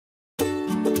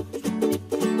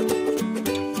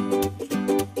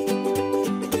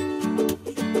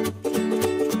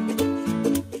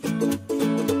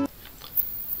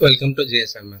Welcome to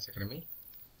JSM Maths Academy.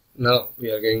 Now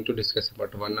we are going to discuss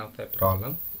about one of the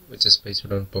problem which is based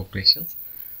on progressions.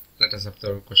 Let us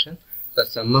observe the question. The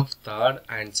sum of third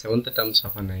and seventh terms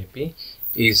of an IP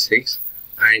is 6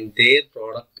 and their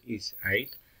product is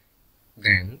 8.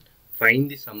 Then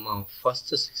find the sum of first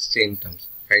 16 terms.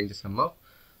 Find the sum of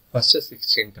first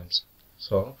 16 terms.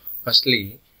 So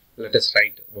firstly let us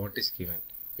write what is given.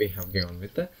 We have given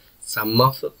with the sum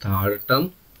of the third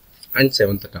term and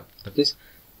seventh term. That means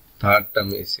third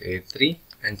term is A3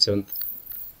 and seventh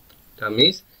term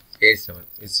is A7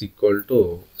 is equal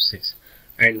to 6.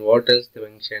 And what else they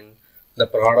mention? The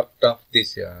product of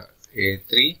this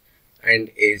A3 and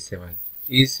A7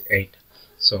 is 8.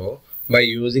 So by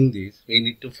using this we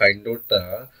need to find out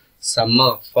the sum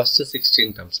of first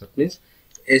 16 terms. That means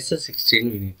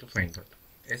S16 we need to find out.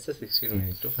 S16 we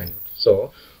need to find out.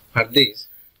 So for this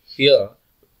here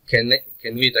can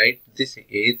we write this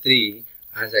A3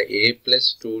 as a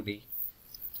plus 2d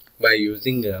by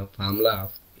using the formula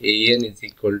of an is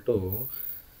equal to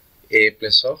a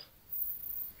plus of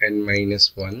n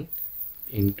minus 1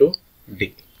 into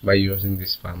d. By using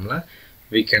this formula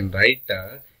we can write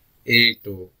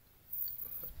a2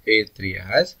 a3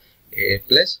 as a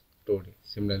plus 2d.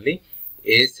 Similarly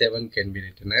a7 can be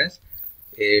written as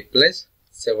a plus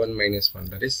 7 minus 1,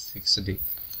 that is 6d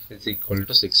is equal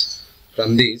to 6.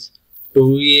 From this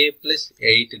 2a plus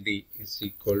 8d is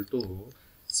equal to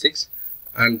 6.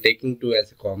 I am taking 2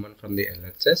 as a common from the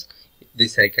LHS.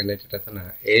 This I can write it as an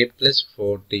a plus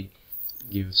 4d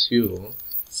gives you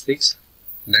 6.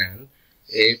 Then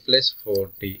a plus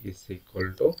 4d is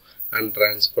equal to, and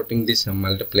transporting this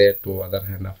multiplier to other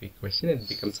hand of equation, it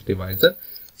becomes a divisor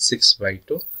 6 by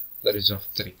 2, that is of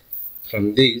 3.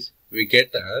 From this we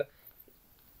get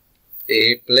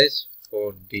a plus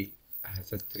 4d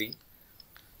as a 3.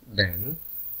 Then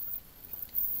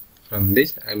from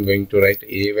this I am going to write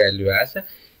a value as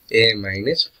a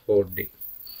minus 4d.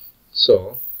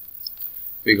 So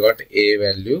we got a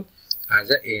value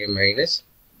as a minus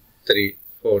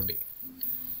 4d.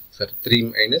 So 3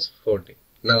 minus 4d.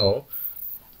 Now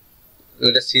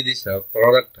let us see this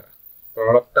product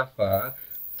of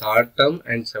third term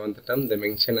and seventh term. They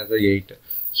mention as a 8.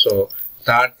 So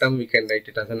third term we can write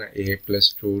it as an a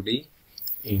plus 2d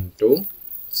into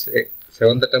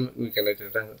seventh term we can write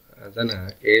it as an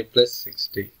a plus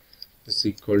 6d is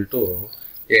equal to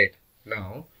 8.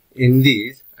 Now in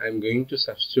this I am going to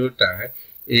substitute a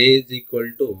is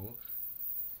equal to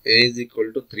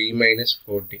 3 minus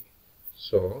 4d.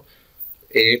 So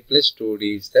a plus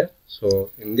 2d is there.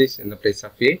 So in this, in the place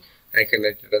of a, I can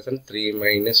write it as 3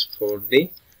 minus 4d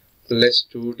plus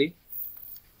 2d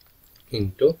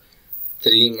into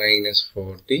 3 minus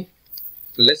 4d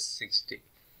plus 6d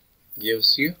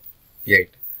gives you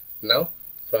 8. Now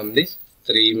from this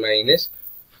 3 minus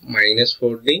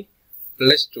 4d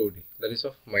plus 2d, that is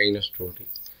of minus 2d,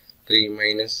 3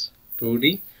 minus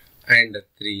 2d and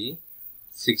 3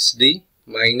 6d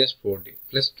minus 4d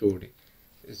plus 2d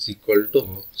is equal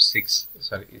to 6.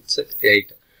 Sorry, it's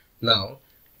 8. Now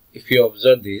if you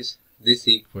observe this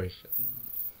equation,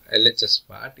 LHS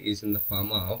part is in the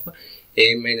form of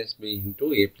a minus b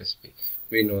into a plus b.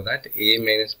 We know that a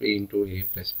minus b into a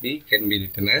plus b can be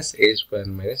written as a square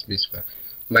minus b square.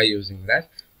 By using that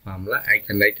formula I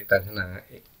can write it as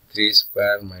 3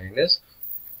 square minus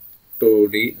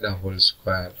 2d the whole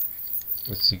square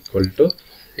is equal to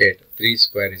 8. 3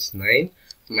 square is 9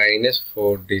 minus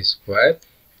 4d square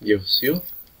gives you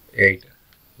 8.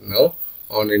 Now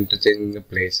on interchanging the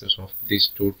places of these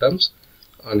two terms,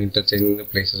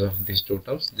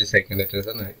 this I can write as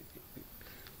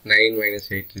 9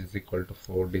 minus 8 is equal to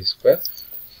 4d square.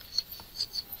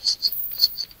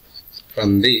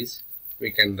 From this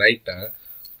we can write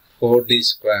 4d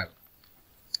square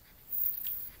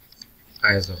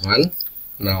as 1.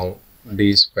 Now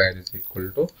d square is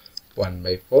equal to 1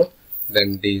 by 4.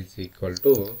 Then d is equal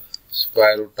to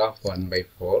square root of 1 by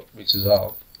 4, which is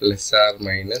of plus or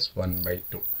minus 1 by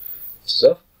 2.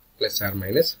 So plus or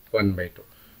minus 1 by 2.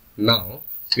 Now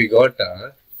we got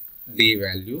a d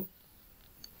value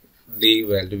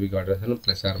we got as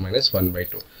plus or minus 1 by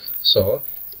 2. So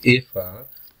if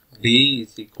d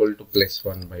is equal to plus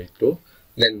 1 by 2,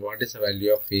 then what is the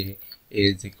value of a? A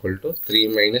is equal to 3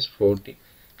 minus 4d,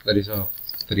 that is of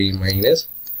 3 minus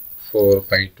 4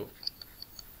 by 2.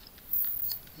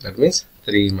 That means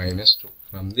 3 minus 2.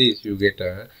 From this you get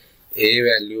a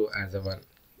value as a 1.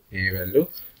 A value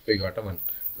we got a 1.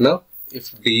 Now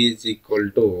if d is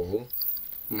equal to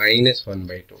minus 1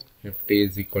 by 2, if d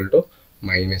is equal to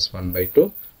minus 1 by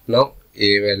 2, now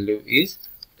a value is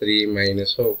 3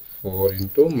 minus 4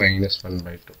 into minus 1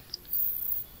 by 2.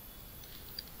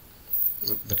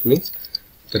 That means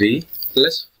 3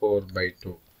 plus 4 by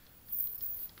 2,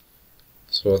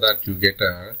 so that you get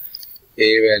a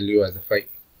value as a 5.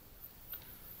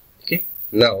 Okay,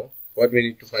 now what we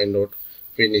need to find out?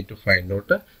 We need to find out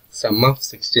the sum of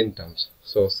 16 terms.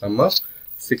 So sum of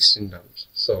 16 terms.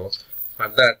 So for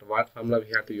that, what formula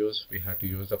we have to use? We have to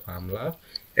use the formula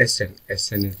of Sn.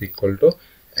 Sn is equal to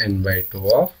n by 2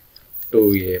 of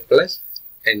 2a plus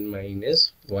n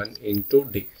minus 1 into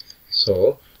d.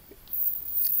 So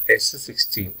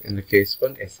S16, in the case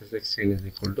 1, S16 is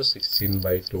equal to 16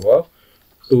 by 2 of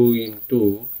 2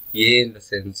 into a, in the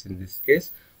sense in this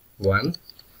case 1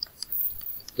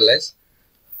 plus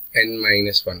n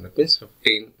minus 1, that means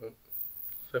 15.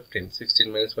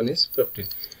 16 minus 1 is 15.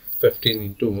 15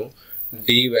 into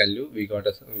d value we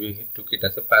took it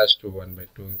as a pass to 1 by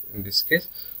 2 in this case.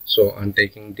 So on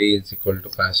taking d is equal to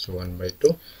pass to 1 by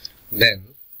 2,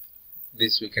 then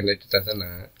this we can write it as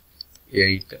an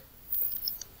 8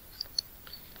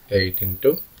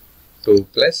 into 2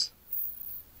 plus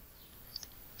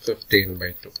 15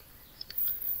 by 2.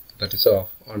 That is all.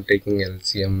 On taking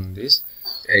LCM, this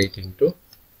 8 into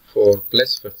 4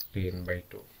 plus 15 by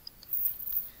 2.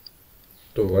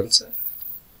 2 ones,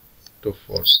 2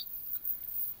 fours.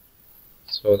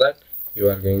 So that you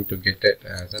are going to get it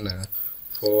as an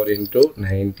 4 into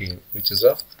 19, which is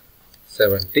of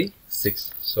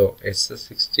 76. So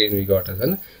S16 we got as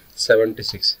an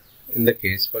 76. In the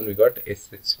case 1 we got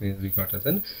S16 we got as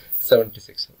an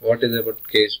 76. What is about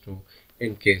case 2?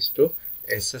 In case 2,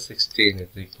 S16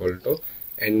 is equal to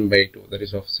n by 2, that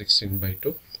is of 16 by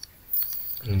 2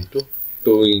 into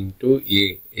 2 into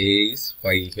a is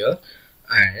 5 here,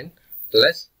 and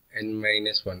plus n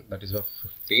minus 1, that is of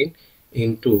 15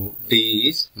 into d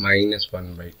is minus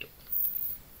 1 by 2.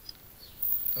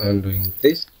 On doing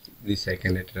this I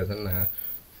can write it as an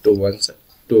 2 ones,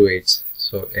 2 8s.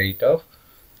 So 8 of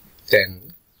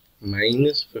 10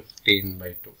 minus 15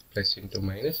 by 2, plus into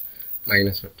minus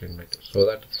 15 by 2. So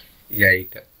that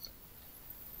 8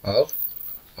 of,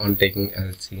 on taking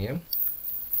LCM,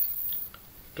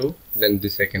 2, then the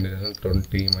second is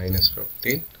 20 minus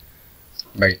 15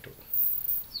 by 2.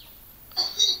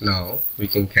 Now we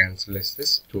can cancel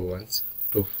this 2 ones,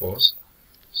 2 fours.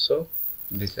 So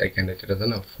this I can write it as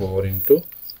a 4 into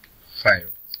 5,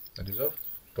 that is of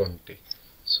 20.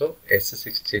 So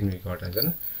S16 we got as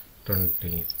an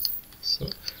 20. So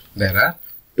there are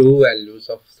two values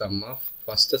of sum of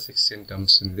first 16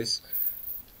 terms in this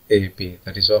AP,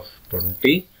 that is of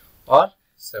 20 or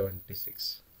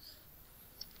 76.